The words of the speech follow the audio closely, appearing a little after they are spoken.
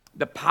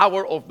the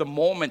power of the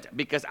moment,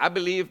 because I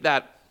believe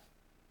that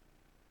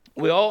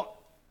we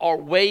all are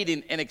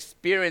waiting and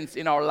experience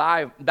in our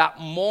life that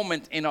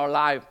moment in our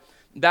life,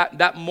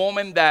 that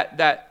moment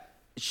that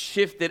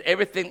shifted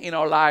everything in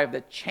our life,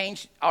 that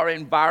changed our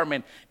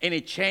environment, and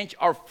it changed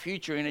our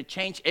future, and it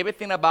changed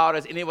everything about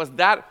us. And it was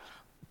that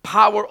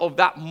power of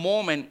that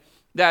moment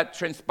that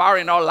transpired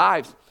in our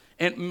lives.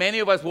 And many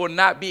of us would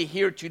not be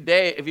here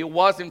today if it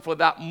wasn't for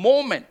that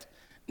moment,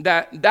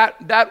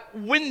 that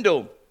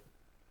window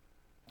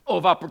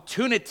of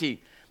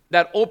opportunity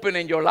that opened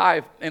in your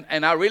life.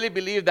 And I really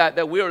believe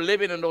that we are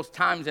living in those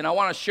times. And I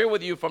want to share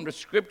with you from the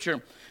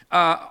scripture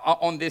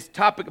on this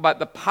topic about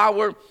the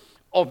power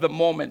of the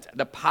moment,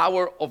 the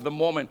power of the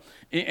moment.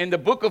 In the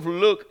book of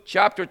Luke,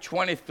 chapter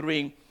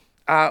 23,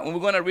 we're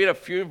going to read a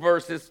few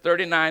verses,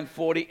 39,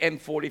 40,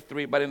 and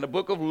 43. But in the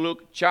book of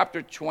Luke,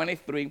 chapter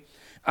 23,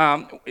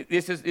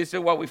 this is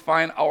what we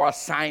find our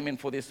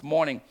assignment for this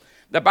morning.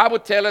 The Bible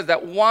tells us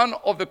that one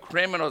of the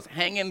criminals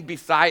hanging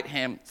beside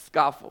him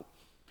scoffed.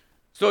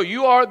 So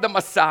you are the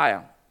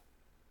Messiah,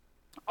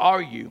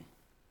 are you?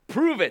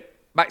 Prove it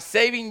by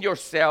saving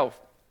yourself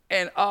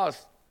and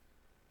us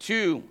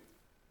too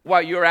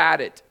while you're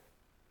at it.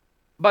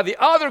 But the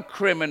other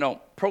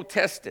criminal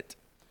protested.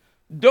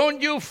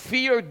 Don't you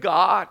fear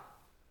God,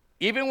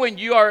 even when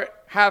you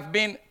have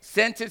been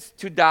sentenced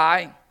to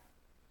die?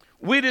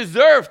 We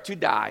deserve to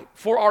die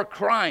for our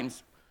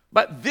crimes,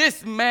 but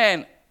this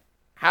man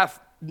has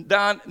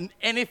done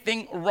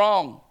anything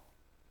wrong.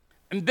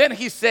 And then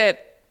he said,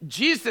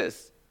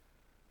 Jesus,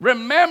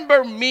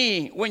 remember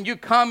me when you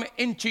come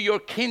into your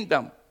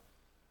kingdom.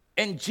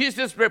 And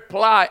Jesus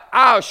replied,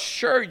 I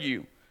assure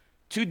you,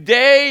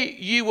 today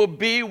you will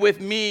be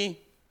with me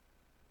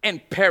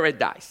in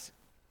paradise.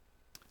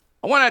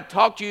 I want to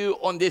talk to you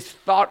on this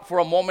thought for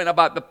a moment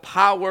about the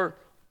power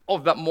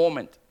of that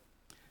moment.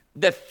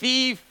 The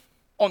thief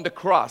on the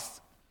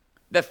cross.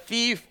 The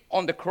thief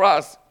on the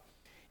cross.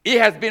 It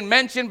has been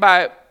mentioned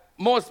by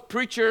most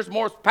preachers,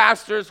 most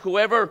pastors,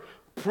 whoever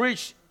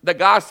preached the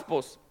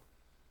Gospels.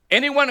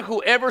 Anyone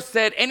who ever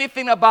said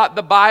anything about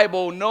the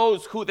Bible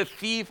knows who the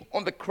thief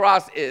on the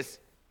cross is.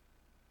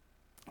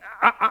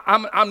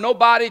 I'm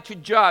nobody to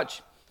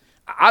judge.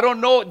 I don't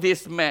know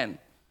this man.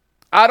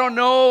 I don't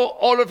know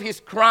all of his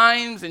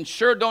crimes and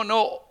sure don't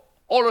know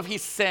all of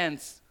his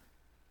sins.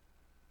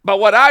 But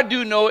what I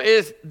do know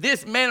is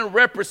this man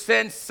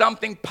represents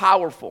something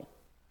powerful.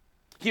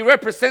 He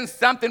represents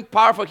something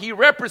powerful. He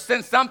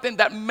represents something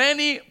that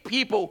many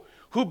people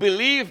who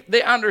believe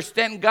they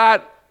understand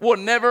God will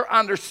never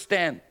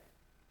understand.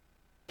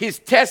 His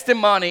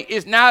testimony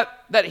is not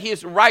that he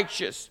is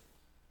righteous.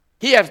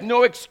 He has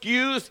no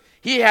excuse.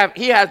 He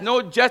has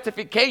no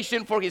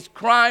justification for his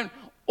crime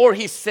or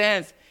his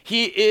sins.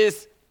 He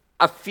is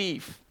a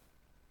thief.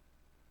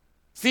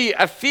 See,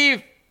 a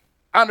thief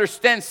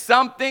understands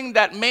something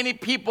that many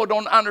people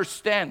don't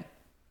understand.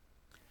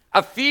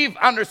 A thief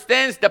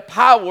understands the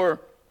power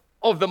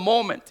of the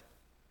moment.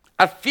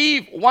 A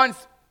thief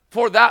waits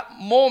for that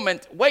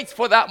moment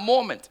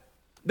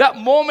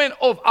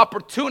of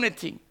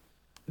opportunity,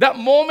 that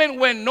moment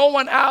when no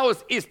one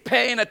else is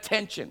paying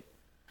attention,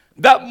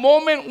 that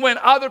moment when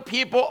other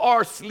people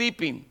are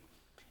sleeping.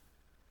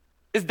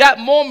 Is that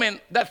moment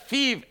that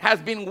thief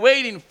has been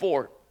waiting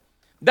for.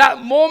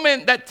 That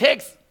moment that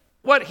takes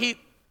what he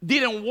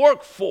didn't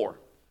work for.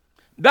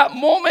 That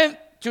moment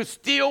to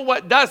steal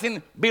what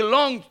doesn't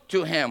belong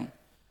to him.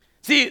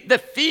 See, the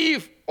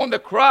thief on the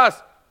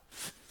cross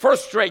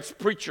frustrates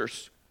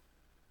preachers.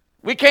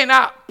 We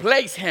cannot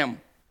place him.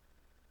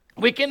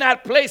 We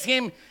cannot place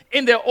him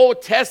in the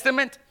Old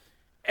Testament,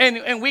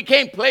 and we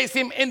can't place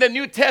him in the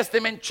New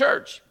Testament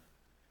church.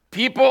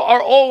 People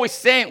are always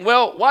saying,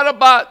 well, what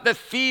about the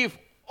thief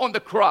on the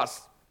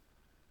cross?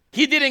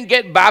 He didn't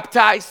get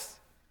baptized.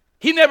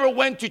 He never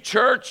went to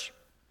church.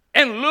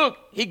 And look,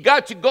 he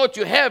got to go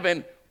to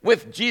heaven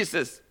with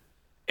Jesus.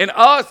 And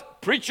us,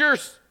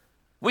 preachers,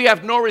 we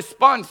have no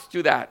response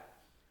to that.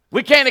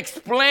 We can't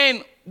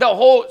explain the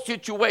whole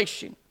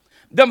situation.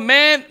 The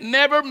man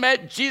never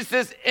met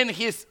Jesus in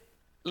his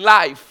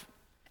life,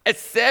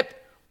 except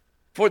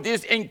for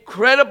this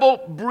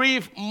incredible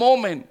brief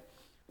moment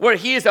where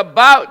he is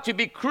about to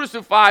be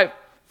crucified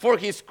for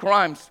his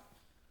crimes.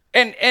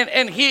 And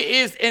he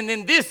is, and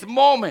in this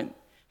moment,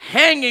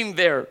 hanging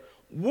there,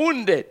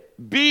 wounded,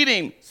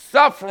 beating,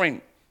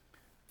 suffering.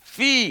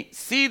 See,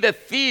 the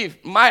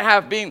thief might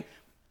have been,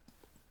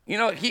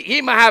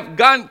 he might have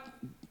gone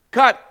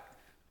cut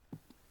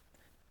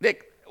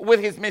with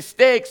his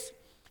mistakes.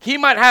 He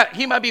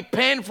might be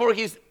paying for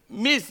his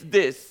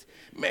misdeeds.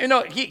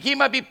 He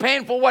might be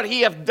paying for what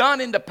he has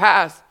done in the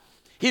past.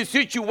 His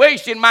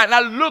situation might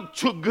not look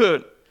too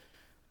good.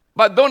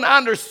 But don't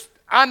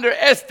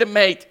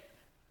underestimate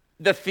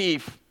the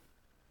thief.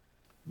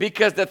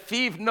 Because the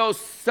thief knows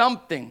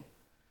something.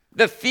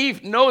 The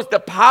thief knows the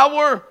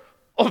power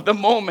of the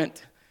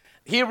moment.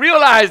 He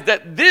realized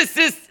that this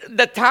is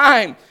the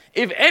time.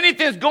 If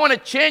anything's going to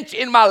change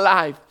in my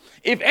life,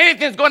 if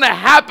anything's going to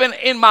happen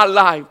in my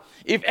life,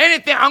 If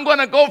anything, I'm going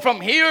to go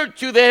from here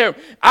to there.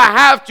 I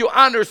have to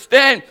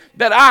understand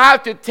that I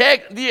have to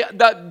take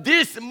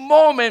this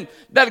moment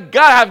that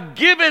God has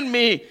given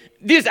me,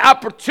 this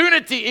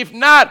opportunity. If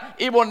not,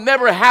 it will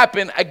never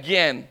happen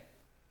again.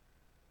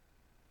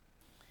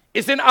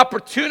 It's an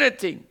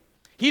opportunity.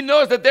 He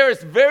knows that there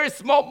is a very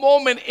small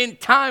moment in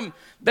time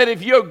that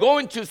if you're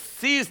going to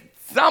see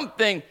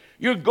something,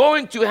 you're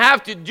going to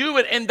have to do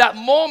it in that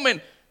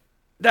moment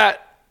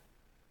that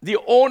the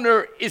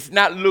owner is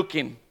not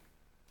looking.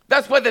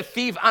 That's what the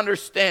thief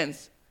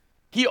understands.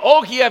 He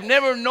have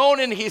never known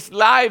in his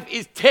life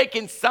is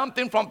taking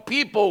something from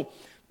people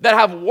that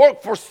have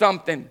worked for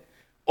something.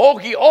 All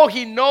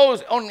he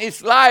knows on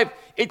his life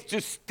is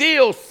to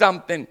steal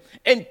something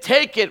and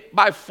take it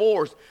by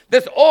force.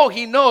 That's all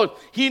he knows.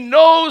 He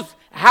knows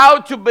how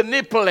to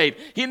manipulate.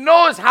 He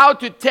knows how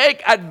to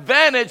take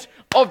advantage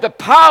of the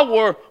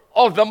power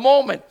of the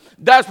moment.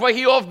 That's what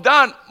he has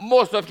done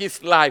most of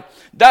his life.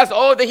 That's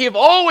all that he's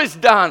always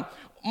done.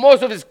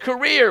 Most of his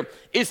career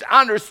is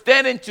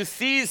understanding to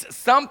seize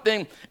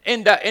something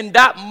in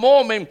that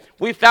moment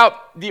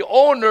without the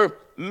owner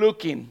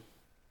looking.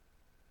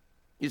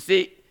 You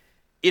see,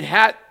 it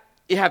had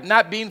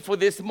not been for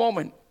this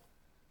moment.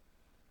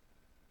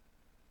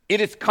 It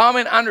is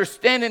common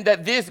understanding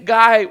that this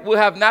guy would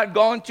have not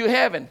gone to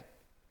heaven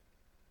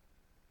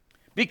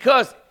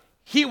because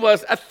he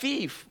was a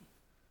thief.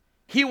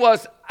 He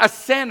was a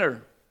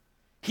sinner.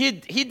 He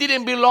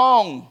didn't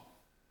belong.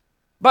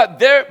 But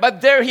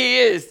there he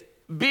is,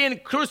 being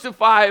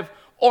crucified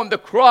on the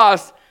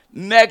cross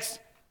next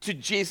to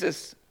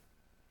Jesus.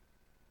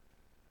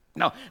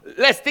 Now,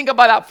 let's think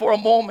about that for a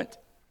moment.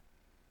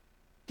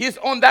 He's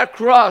on that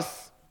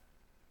cross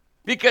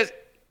because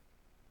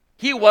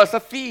he was a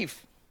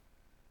thief.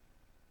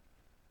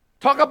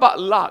 Talk about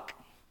luck.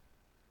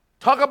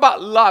 Talk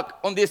about luck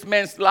on this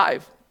man's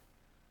life.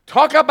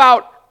 Talk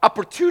about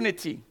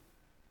opportunity.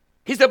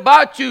 He's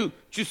about to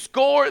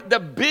score the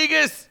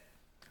biggest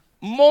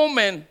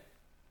moment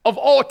of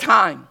all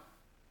time.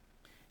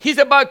 He's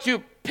about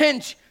to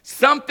pinch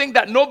something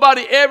that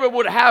nobody ever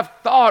would have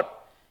thought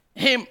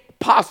him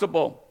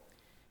possible.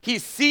 He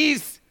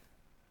sees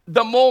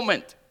the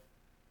moment.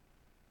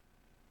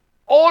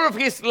 All of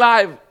his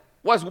life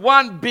was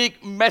one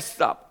big mess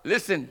up.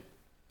 Listen,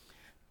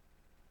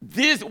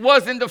 this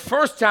wasn't the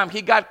first time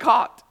he got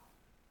caught.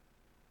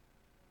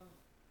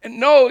 And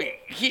no,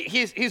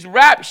 his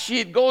rap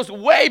sheet goes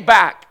way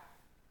back.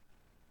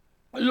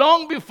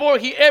 Long before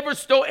he ever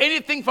stole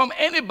anything from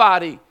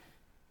anybody,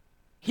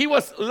 he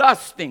was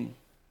lusting.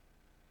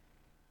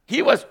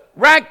 He was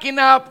racking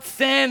up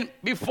sin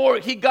before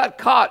he got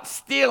caught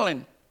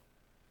stealing.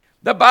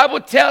 The Bible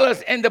tells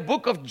us in the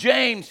book of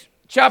James,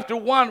 chapter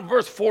 1,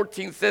 verse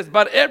 14 says,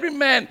 "But every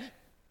man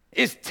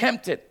is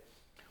tempted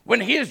when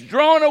he is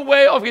drawn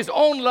away of his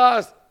own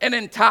lust and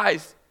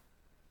enticed.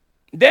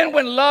 Then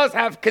when lust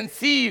have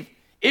conceived,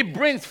 it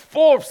brings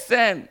forth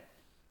sin.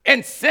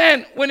 And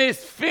sin, when it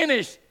is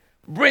finished,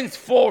 brings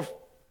forth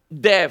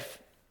death."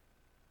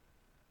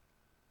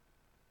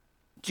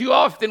 Too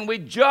often we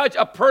judge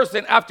a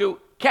person after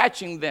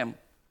catching them.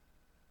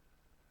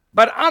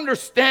 But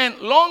understand,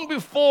 long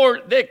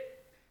before they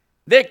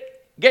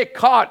get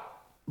caught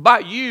by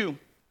you,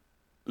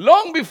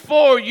 long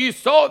before you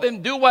saw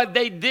them do what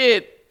they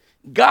did,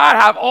 God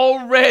have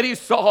already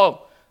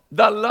saw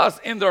the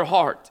lust in their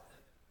heart.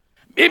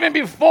 Even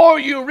before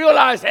you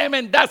realize, hey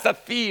man, that's a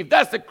thief,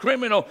 that's a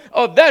criminal,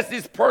 oh, that's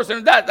this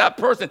person, that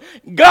person.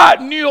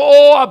 God knew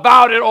all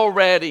about it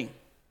already.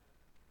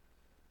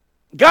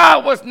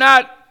 God was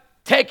not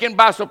taken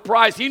by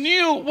surprise. He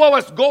knew what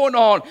was going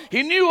on.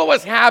 He knew what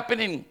was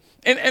happening.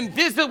 And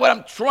this is what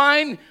I'm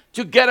trying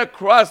to get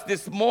across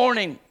this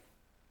morning.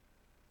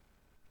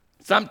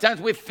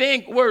 Sometimes we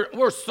think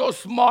we're so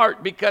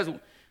smart because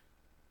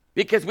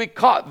we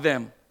caught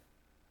them.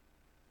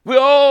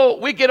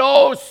 We get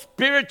all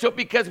spiritual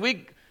because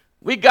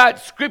we got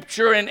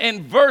scripture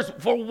and verse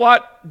for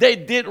what they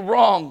did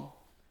wrong.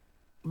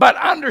 But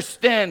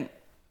understand,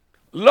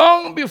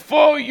 long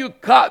before you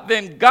caught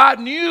them, God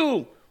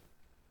knew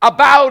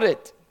about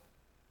it.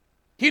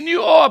 He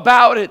knew all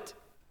about it.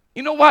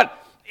 You know what?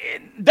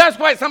 That's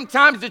why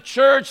sometimes the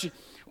church,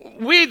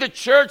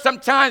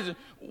 sometimes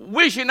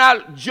we should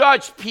not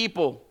judge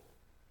people.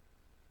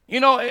 You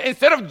know,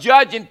 instead of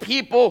judging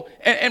people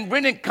and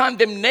bringing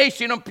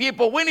condemnation on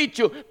people, we need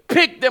to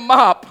pick them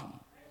up.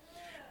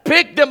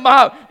 Pick them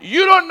up.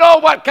 You don't know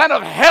what kind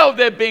of hell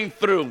they've been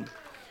through.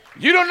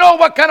 You don't know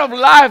what kind of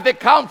life they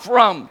come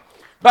from.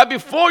 But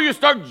before you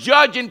start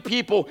judging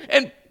people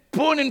and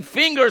pointing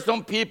fingers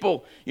on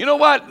people, you know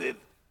what?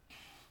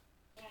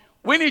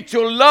 We need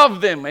to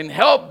love them and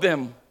help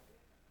them.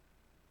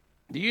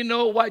 Do you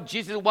know why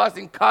Jesus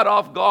wasn't caught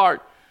off guard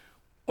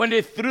when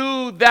they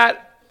threw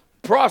that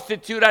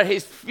prostitute at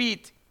his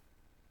feet?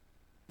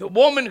 The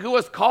woman who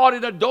was caught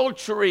in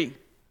adultery.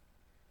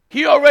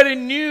 He already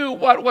knew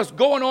what was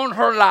going on in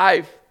her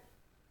life.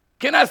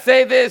 Can I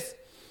say this?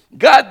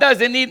 God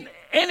doesn't need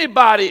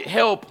anybody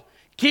help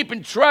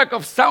keeping track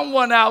of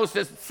someone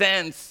else's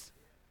sins.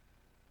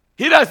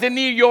 He doesn't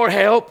need your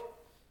help.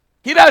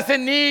 He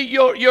doesn't need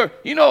your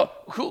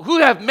who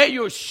have made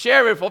you a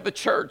sheriff of the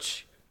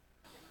church.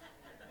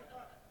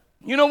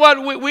 You know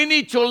what? We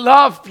need to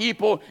love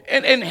people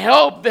and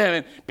help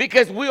them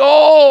because we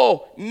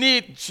all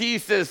need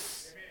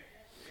Jesus.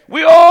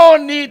 We all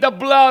need the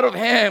blood of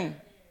Him.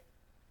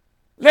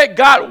 Let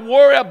God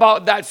worry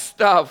about that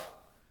stuff.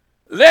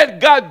 Let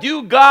God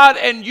do God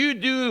and you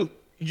do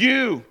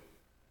you.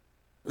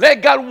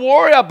 Let God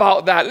worry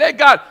about that. Let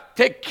God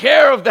take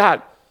care of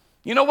that.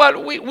 You know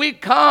what? We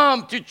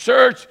come to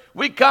church.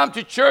 We come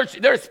to church.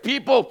 There's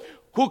people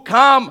who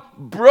come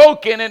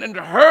broken and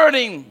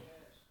hurting,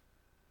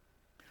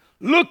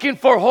 looking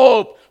for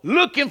hope,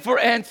 looking for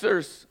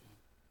answers.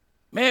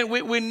 Man,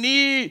 we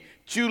need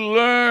to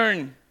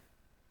learn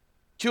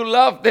to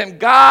love them.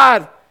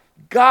 God,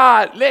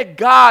 let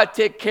God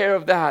take care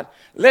of that.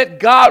 Let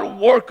God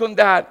work on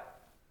that.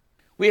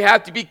 We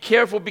have to be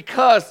careful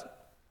because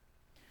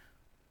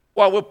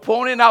while we're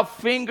pointing out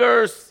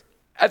fingers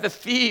at the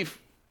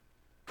thief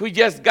who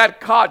just got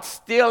caught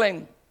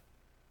stealing,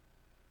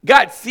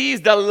 God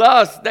sees the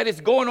lust that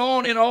is going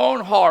on in our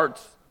own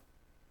hearts.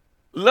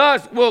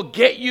 Lust will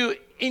get you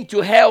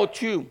into hell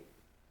too.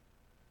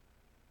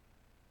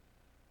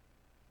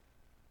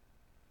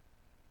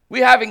 We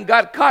haven't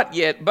got caught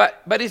yet,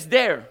 but it's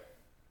there.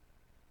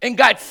 And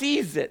God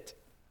sees it.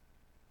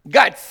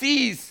 God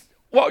sees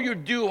what you're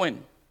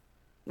doing.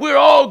 We're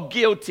all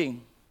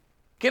guilty.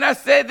 Can I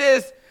say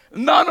this?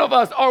 None of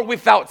us are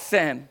without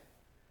sin.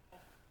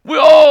 We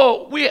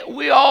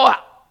all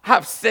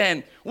have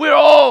sin. We're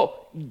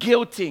all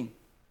guilty.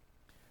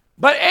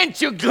 But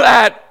ain't you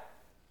glad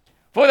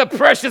for the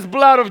precious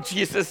blood of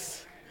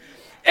Jesus?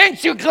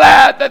 Ain't you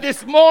glad that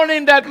this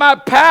morning that my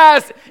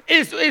past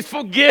is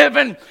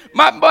forgiven?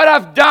 What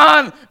I've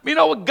done,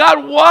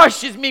 God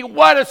washes me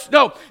white as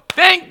snow.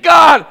 Thank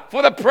God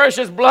for the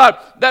precious blood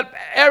that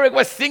Eric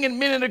was singing a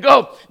minute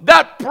ago.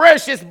 That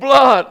precious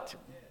blood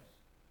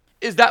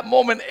is that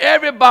moment.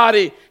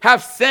 Everybody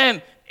have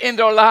sin in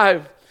their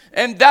life.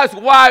 And that's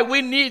why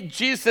we need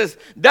Jesus.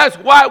 That's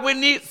why we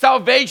need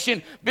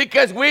salvation.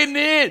 Because we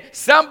need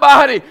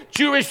somebody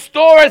to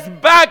restore us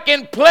back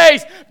in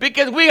place.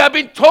 Because we have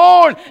been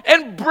torn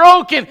and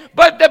broken.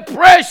 But the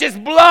precious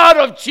blood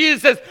of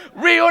Jesus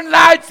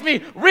reunites me,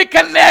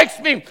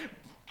 reconnects me.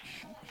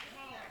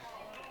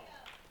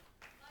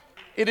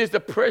 It is the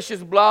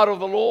precious blood of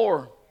the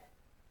Lord.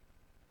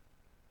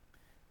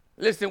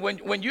 Listen,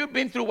 when you've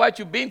been through what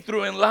you've been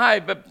through in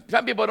life, but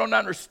some people don't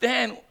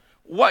understand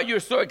what you're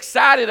so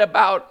excited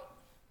about.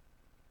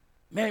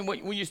 Man,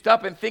 when you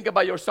stop and think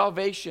about your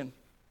salvation,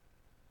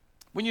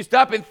 when you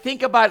stop and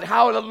think about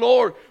how the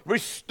Lord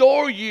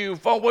restored you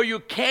from where you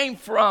came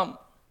from,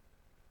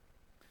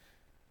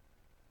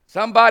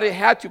 somebody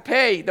had to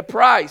pay the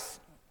price.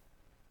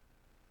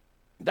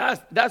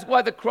 That's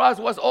what the cross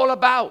was all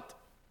about.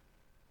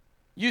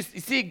 You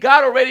see,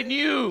 God already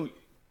knew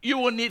you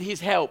will need His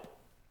help.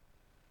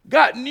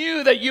 God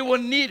knew that you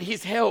will need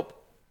His help.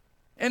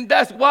 And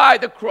that's why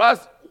the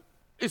cross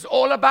is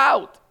all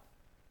about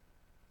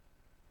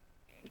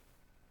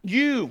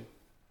you.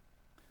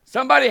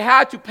 Somebody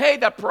had to pay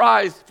that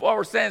price for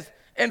our sins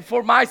and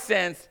for my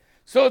sins.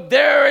 So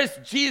there is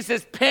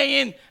Jesus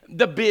paying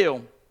the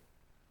bill.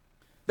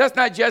 That's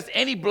not just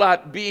any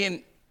blood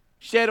being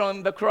shed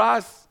on the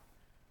cross.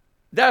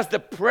 That's the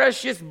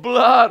precious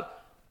blood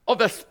of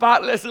the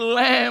spotless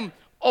Lamb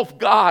of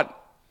God.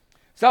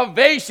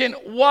 Salvation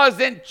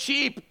wasn't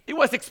cheap. It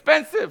was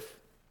expensive.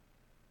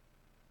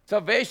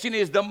 Salvation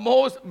is the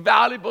most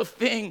valuable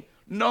thing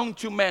known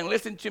to man.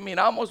 Listen to me, and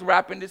I'm almost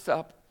wrapping this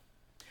up.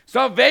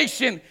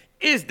 Salvation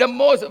is the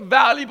most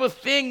valuable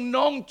thing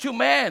known to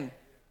man.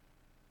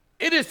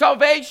 It is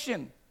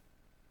salvation.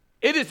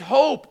 It is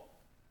hope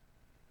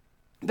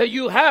that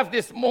you have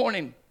this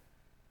morning.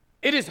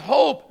 It is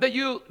hope that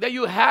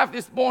you have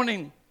this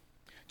morning.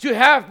 To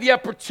have the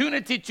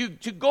opportunity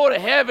to go to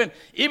heaven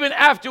even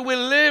after we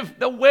live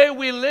the way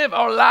we live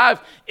our lives.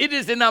 It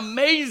is an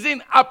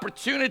amazing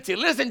opportunity.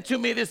 Listen to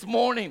me this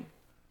morning.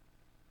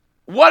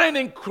 What an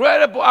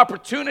incredible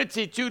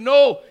opportunity to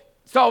know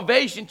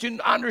salvation, to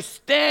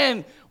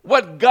understand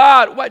what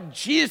God, what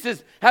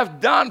Jesus has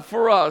done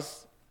for us.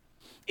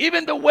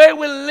 Even the way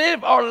we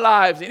live our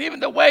lives, and even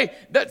the way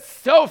that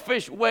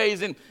selfish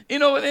ways, and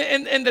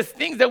and the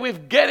things that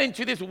we've get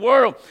into this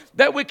world,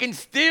 that we can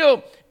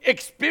still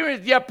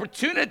experience the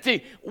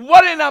opportunity.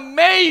 What an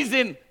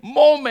amazing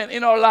moment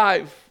in our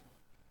life.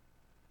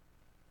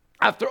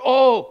 After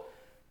all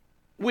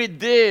we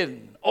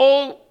did,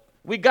 all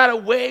we got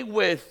away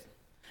with,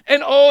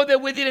 and all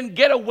that we didn't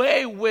get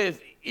away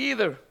with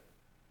either.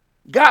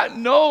 God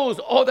knows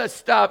all that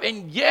stuff,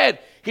 and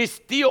yet He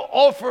still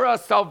offers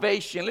us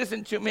salvation.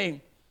 Listen to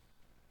me.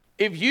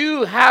 If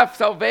you have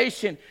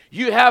salvation,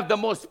 you have the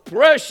most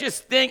precious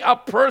thing a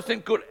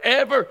person could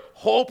ever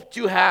hope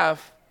to have.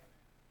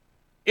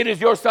 It is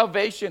your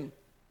salvation.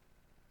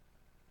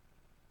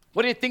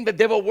 What do you think the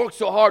devil works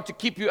so hard to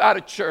keep you out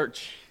of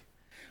church?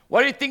 Why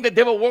do you think the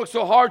devil works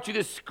so hard to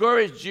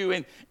discourage you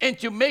and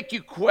to make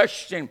you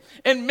question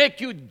and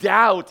make you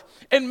doubt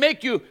and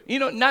make you,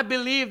 not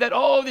believe that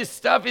all this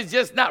stuff is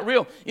just not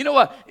real? You know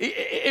what?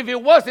 If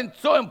it wasn't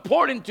so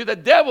important to the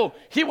devil,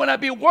 he would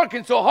not be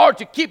working so hard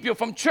to keep you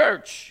from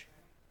church.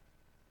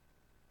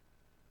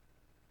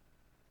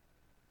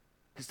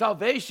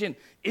 Salvation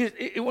is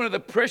one of the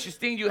precious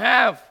things you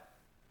have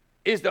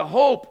is the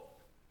hope.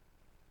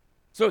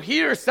 So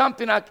here's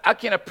something I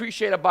can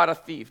appreciate about a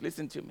thief.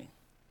 Listen to me.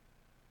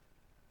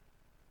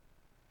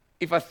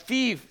 If a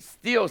thief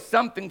steals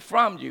something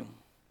from you,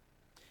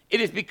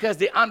 it is because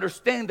they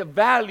understand the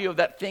value of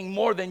that thing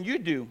more than you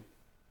do.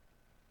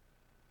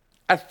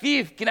 A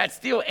thief cannot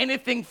steal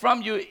anything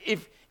from you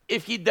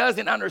if he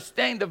doesn't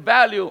understand the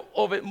value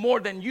of it more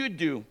than you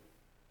do.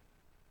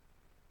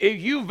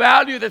 If you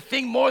value the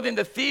thing more than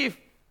the thief,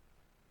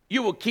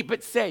 you will keep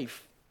it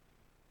safe.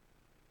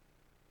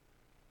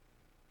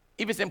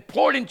 If it's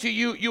important to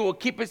you, you will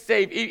keep it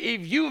safe.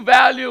 If you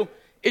value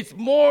it's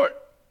more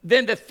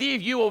than the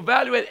thief, you will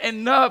value it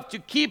enough to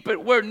keep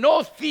it where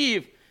no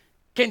thief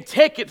can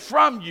take it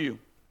from you.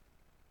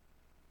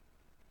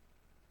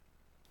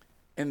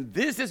 And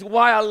this is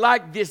why I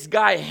like this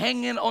guy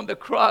hanging on the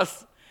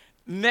cross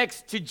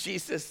next to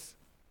Jesus.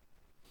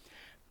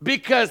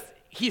 Because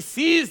he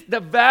sees the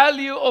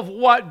value of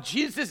what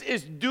Jesus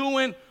is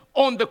doing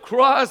on the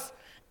cross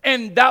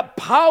and that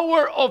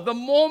power of the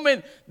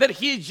moment that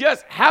he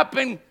just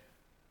happened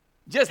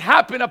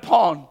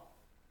upon.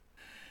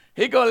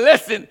 He goes,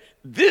 listen,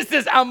 this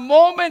is a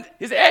moment.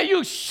 He said, hey,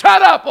 you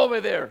shut up over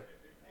there.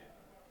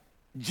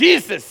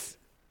 Jesus.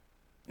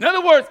 In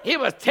other words, he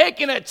was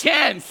taking a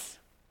chance.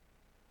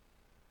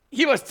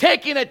 He was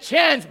taking a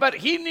chance, but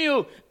he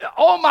knew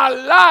all my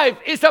life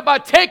is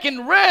about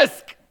taking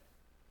risk.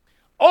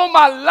 All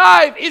my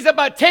life is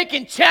about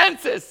taking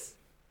chances.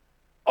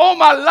 All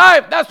my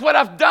life, that's what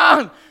I've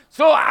done.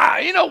 So,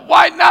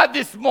 why not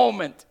this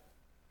moment?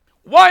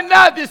 Why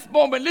not this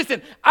moment?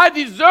 Listen, I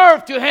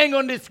deserve to hang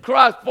on this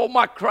cross for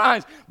my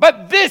crimes.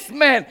 But this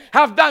man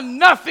have done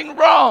nothing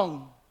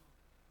wrong.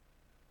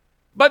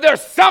 But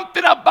there's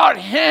something about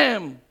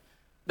him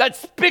that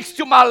speaks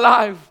to my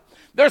life.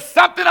 There's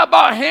something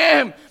about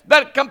him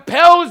that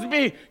compels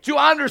me to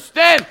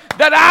understand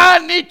that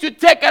I need to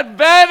take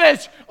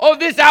advantage of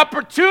this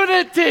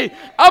opportunity,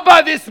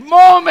 about this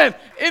moment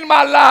in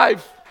my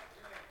life.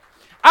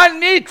 I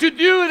need to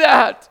do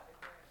that.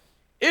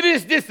 It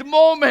is this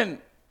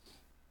moment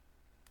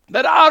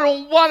that I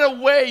don't want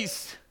to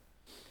waste,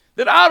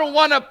 that I don't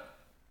want to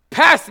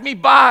pass me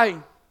by.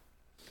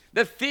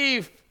 The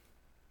thief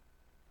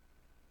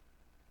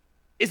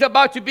is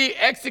about to be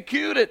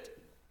executed.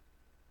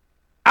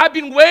 I've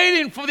been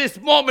waiting for this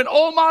moment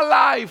all my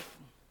life.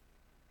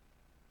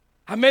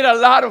 I made a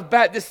lot of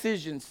bad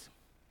decisions.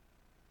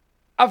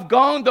 I've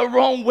gone the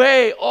wrong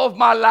way of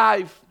my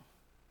life.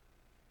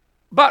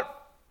 But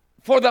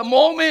for the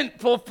moment,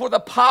 for the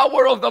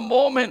power of the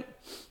moment,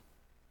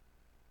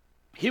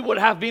 he would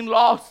have been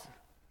lost.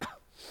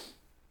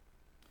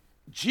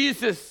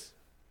 Jesus,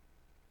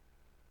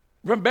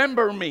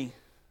 remember me.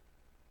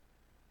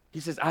 He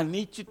says, I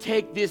need to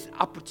take this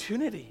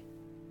opportunity.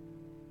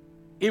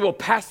 It will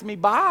pass me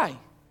by.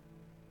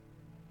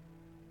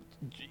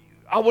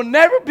 I will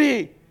never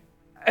be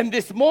in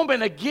this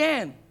moment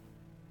again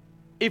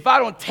if I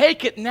don't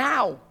take it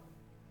now.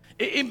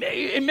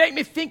 It made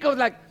me think of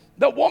like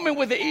the woman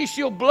with the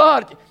issue of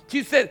blood.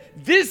 She said,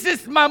 this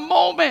is my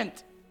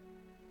moment.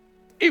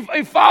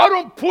 If I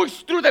don't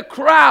push through the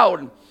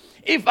crowd,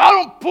 if I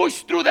don't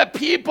push through the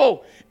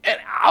people, and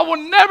I will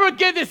never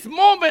get this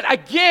moment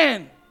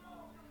again.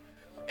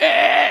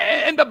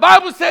 And the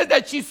Bible says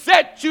that she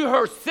said to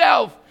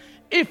herself,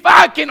 if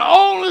I can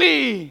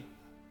only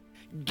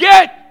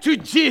get to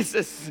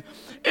Jesus,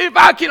 if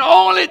I can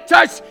only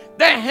touch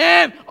the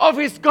hand of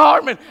his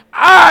garment,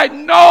 I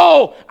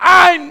know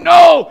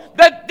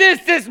that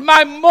this is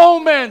my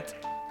moment.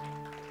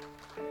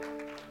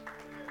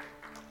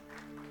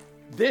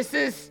 This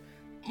is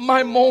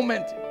my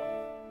moment.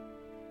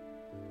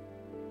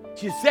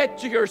 She said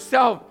to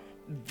herself,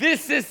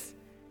 this is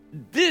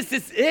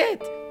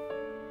it.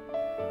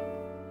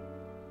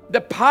 The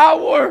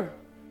power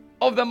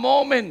of the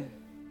moment.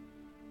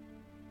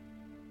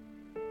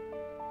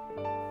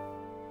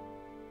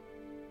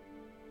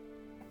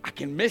 I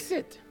can miss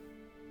it.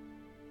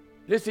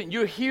 Listen,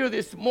 you're here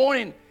this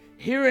morning,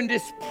 hearing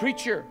this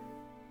preacher,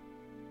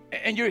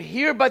 and you're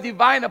here by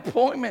divine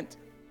appointment.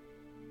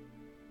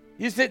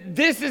 You said,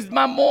 this is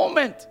my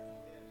moment.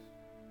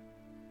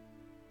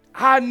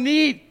 I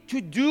need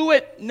to do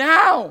it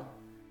now.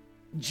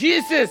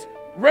 Jesus,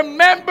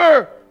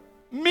 remember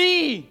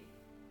me.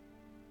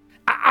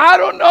 I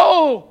don't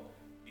know.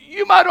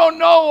 You might don't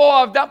know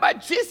all of that,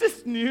 but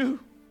Jesus knew.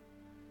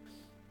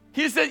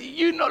 He said,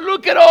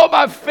 look at all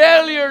my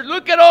failures.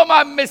 Look at all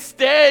my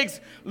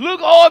mistakes.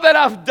 Look all that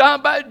I've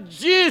done. But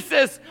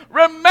Jesus,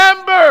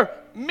 remember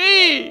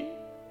me.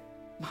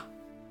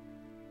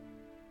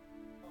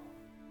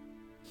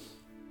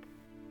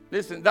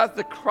 Listen, that's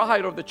the cry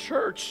of the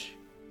church.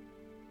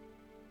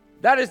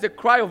 That is the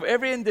cry of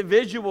every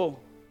individual.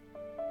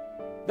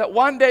 That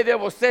one day they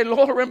will say,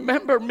 Lord,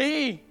 remember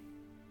me.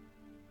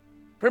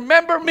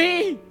 Remember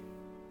me.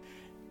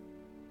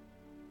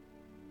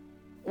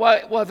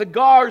 While the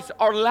guards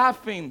are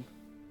laughing,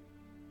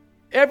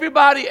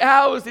 everybody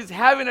else is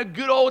having a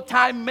good old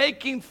time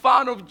making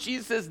fun of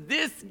Jesus.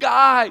 This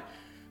guy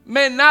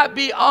may not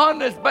be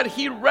honest, but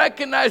he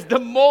recognized the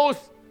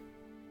most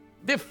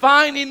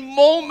defining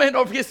moment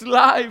of his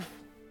life.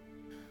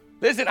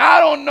 Listen, I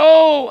don't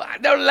know.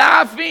 They're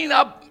laughing.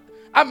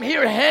 I'm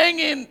here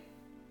hanging.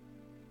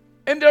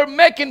 And they're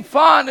making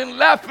fun and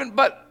laughing,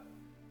 but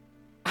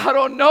I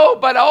don't know.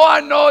 But all I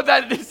know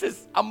that this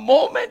is a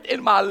moment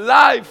in my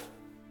life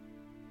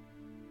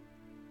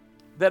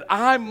that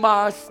I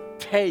must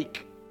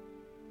take.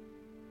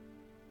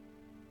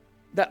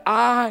 That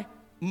I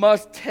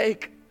must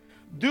take.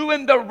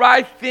 Doing the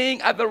right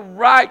thing at the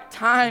right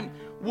time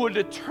will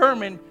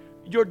determine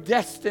your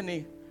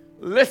destiny.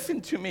 Listen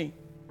to me.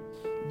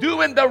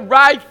 Doing the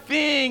right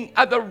thing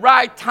at the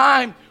right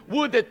time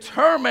will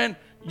determine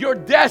your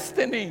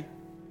destiny.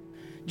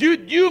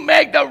 You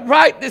make the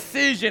right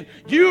decision.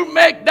 You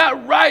make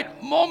that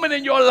right moment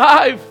in your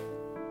life.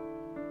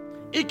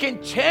 It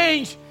can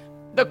change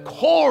the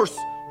course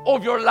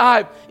of your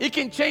life. It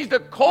can change the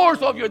course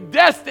of your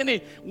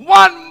destiny.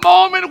 One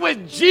moment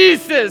with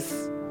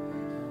Jesus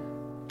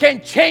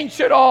can change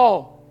it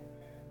all.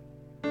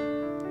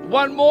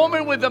 One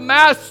moment with the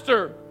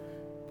Master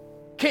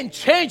can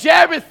change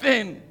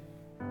everything.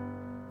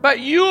 But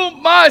you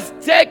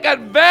must take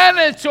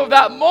advantage of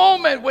that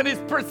moment when it's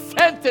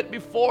presented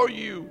before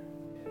you.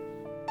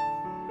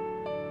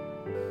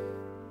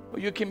 Or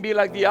you can be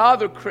like the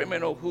other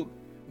criminal who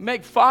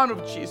make fun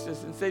of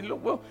Jesus and say,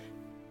 look, well,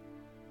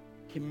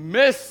 he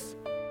missed.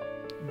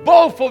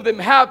 Both of them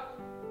have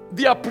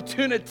the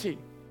opportunity.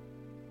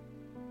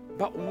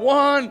 But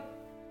one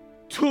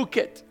took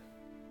it.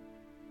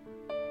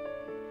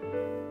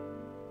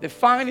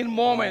 Defining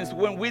moments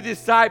when we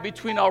decide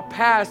between our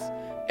past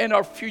and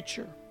our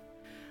future.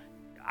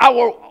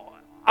 Our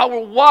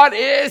what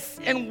is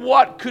and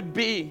what could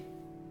be.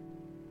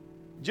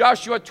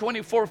 Joshua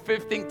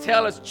 24:15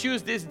 tells us,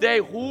 choose this day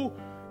who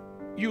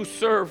you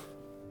serve.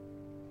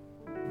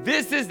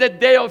 This is the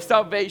day of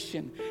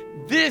salvation.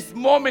 This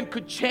moment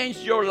could change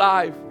your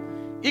life.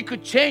 It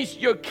could change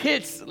your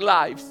kids'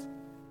 lives.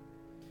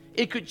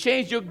 It could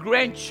change your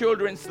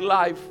grandchildren's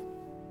life.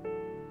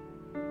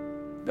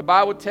 The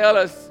Bible tells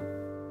us,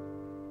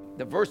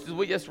 the verses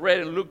we just read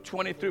in Luke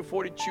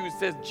 23:42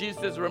 says,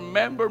 Jesus,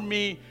 remember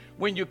me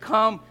when you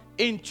come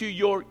into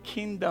your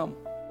kingdom.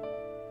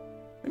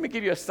 Let me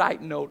give you a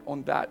side note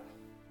on that.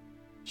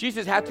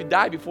 Jesus had to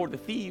die before the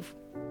thief.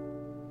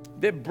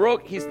 They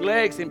broke his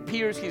legs and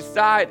pierced his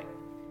side.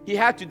 He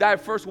had to die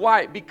first.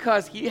 Why?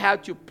 Because he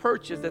had to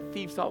purchase the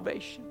thief's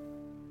salvation.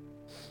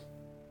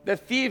 The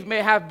thief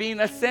may have been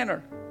a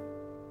sinner.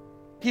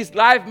 His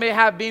life may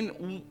have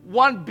been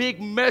one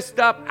big messed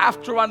up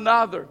after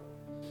another.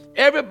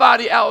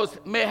 Everybody else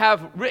may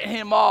have written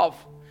him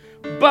off.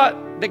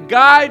 But the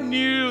guy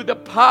knew the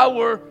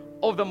power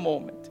of the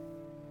moment.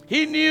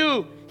 He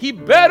knew he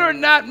better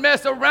not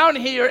mess around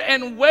here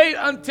and wait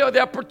until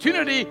the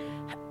opportunity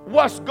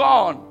was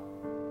gone.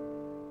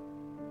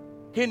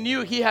 He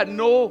knew he had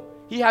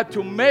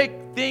to make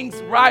things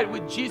right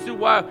with Jesus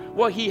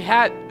while he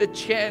had the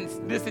chance.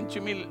 Listen to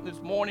me this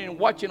morning and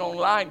watching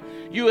online.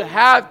 You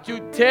have to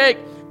take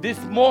this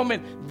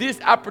moment,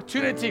 this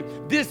opportunity,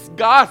 this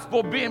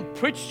gospel being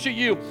preached to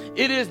you.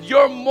 It is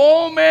your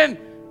moment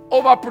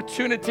of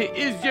opportunity.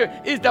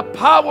 Is the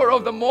power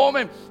of the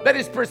moment that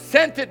is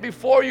presented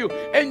before you,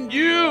 and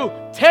you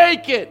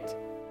take it.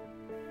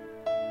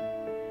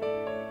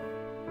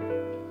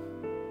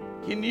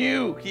 He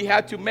knew he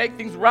had to make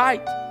things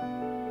right.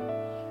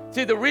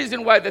 See, the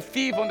reason why the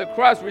thief on the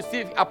cross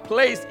received a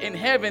place in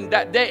heaven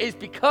that day is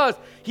because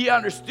he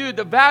understood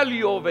the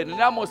value of it. And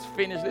I almost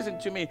finished. Listen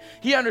to me.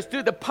 He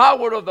understood the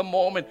power of the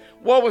moment.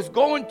 What was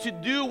going to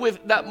do with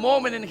that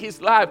moment in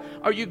his life?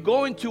 Are you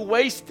going to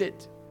waste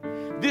it?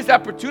 This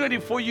opportunity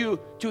for you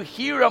to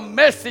hear a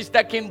message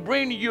that can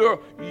bring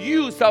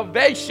you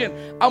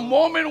salvation. A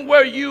moment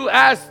where you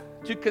ask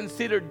to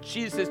consider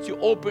Jesus, to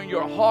open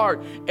your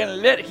heart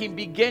and let him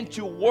begin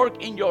to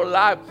work in your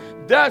life.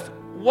 That's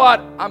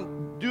what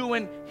I'm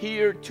doing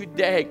here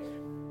today.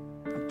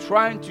 I'm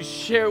trying to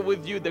share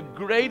with you the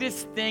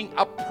greatest thing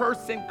a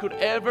person could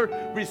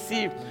ever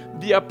receive,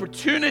 the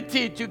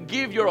opportunity to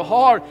give your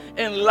heart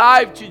and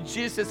life to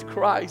Jesus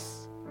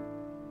Christ.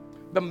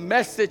 The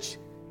message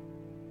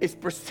is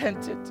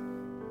presented.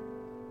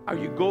 What are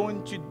you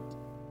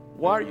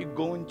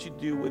going to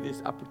do with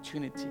this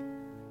opportunity?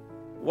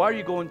 What are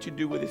you going to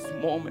do with this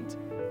moment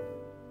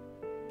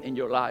in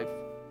your life?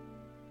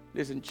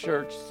 Listen,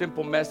 church,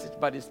 simple message,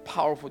 but it's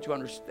powerful to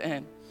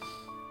understand.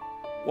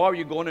 What are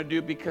you going to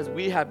do? Because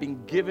we have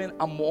been given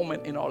a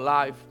moment in our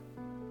life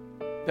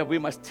that we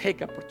must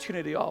take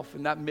opportunity of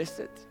and not miss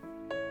it.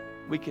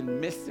 We can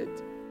miss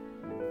it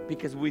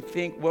because we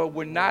think, well,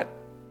 we're not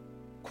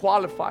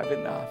qualified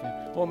enough.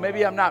 Or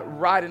maybe I'm not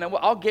right enough.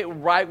 Well, I'll get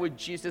right with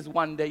Jesus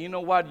one day. You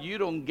know what? You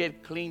don't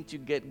get clean to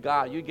get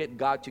God. You get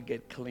God to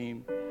get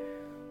clean.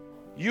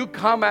 You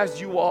come as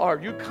you are.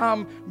 You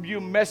come,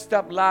 you messed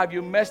up life,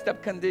 you messed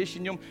up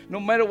condition. No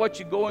matter what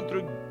you're going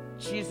through,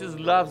 Jesus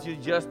loves you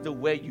just the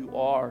way you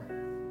are.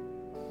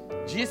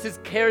 Jesus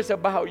cares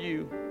about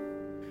you.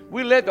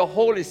 We let the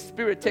Holy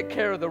Spirit take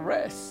care of the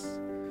rest.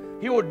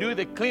 He will do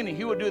the cleaning.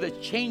 He will do the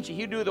changing.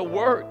 He'll do the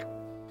work.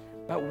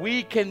 But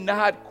we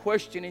cannot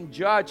question and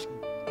judge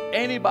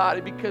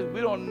anybody because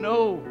we don't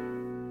know.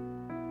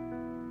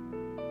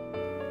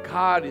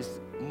 God is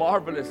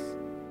marvelous.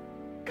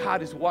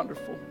 God is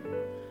wonderful.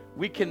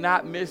 We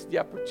cannot miss the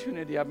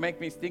opportunity. It makes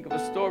me think of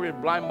the story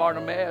of blind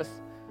Bartimaeus.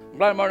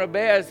 Blind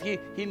Bartimaeus,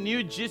 he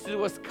knew Jesus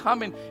was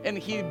coming, and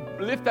he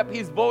lifted up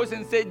his voice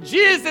and said,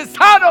 Jesus,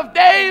 Son of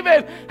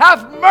David,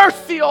 have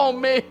mercy on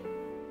me.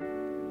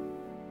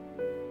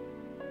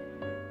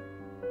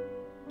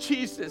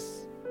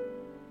 Jesus.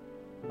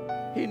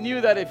 He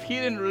knew that if he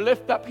didn't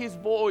lift up his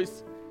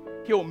voice,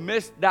 he'll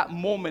miss that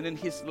moment in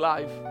his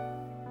life.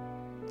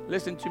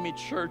 Listen to me,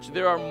 church.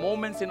 There are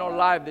moments in our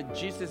life that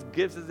Jesus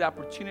gives us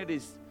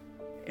opportunities,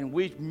 and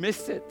we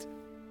miss it.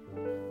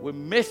 We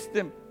miss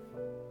them.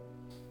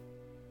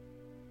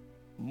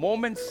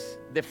 Moments,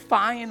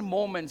 defining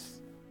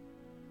moments.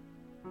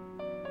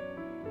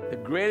 The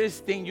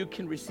greatest thing you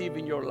can receive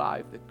in your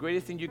life, the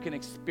greatest thing you can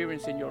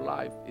experience in your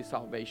life is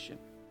salvation.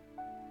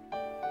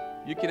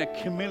 You can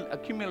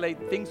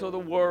accumulate things of the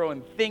world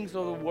and things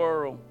of the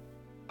world.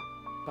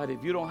 But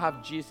if you don't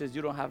have Jesus,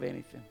 you don't have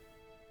anything.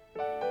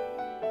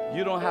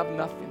 You don't have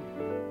nothing.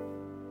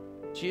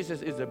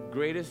 Jesus is the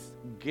greatest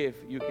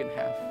gift you can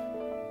have.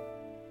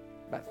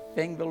 But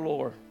thank the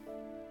Lord.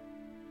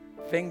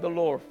 Thank the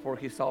Lord for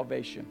his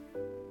salvation.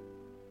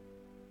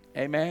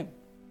 Amen.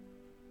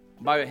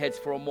 Bow your heads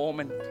for a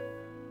moment.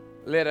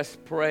 Let us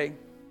pray.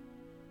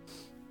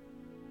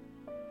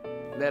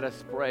 Let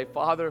us pray.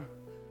 Father,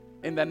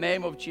 in the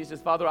name of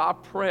Jesus, Father, I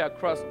pray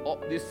across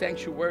this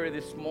sanctuary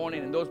this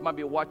morning, and those might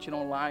be watching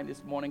online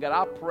this morning. God,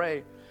 I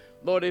pray,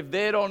 Lord, if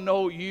they don't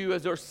know you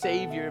as their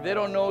Savior, if they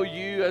don't know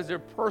you as their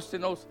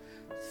personal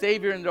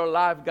Savior in their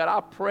life, God, I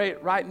pray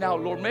right now,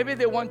 Lord, maybe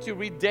they want to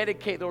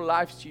rededicate their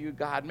lives to you,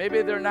 God.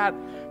 Maybe they're not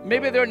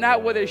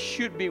where they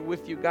should be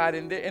with you, God,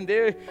 and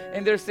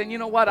they're saying, you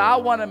know what, I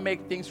want to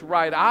make things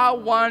right. I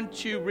want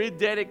to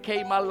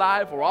rededicate my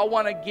life, or I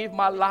want to give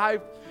my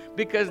life,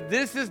 because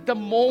this is the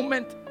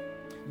moment.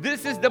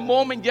 This is the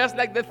moment, just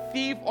like the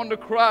thief on the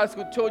cross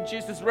who told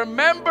Jesus,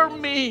 remember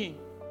me.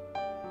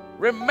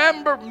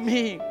 Remember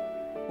me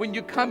when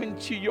you come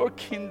into your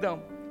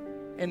kingdom.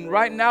 And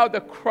right now,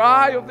 the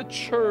cry of the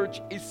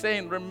church is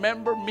saying,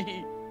 remember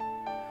me.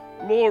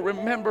 Lord,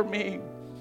 remember me.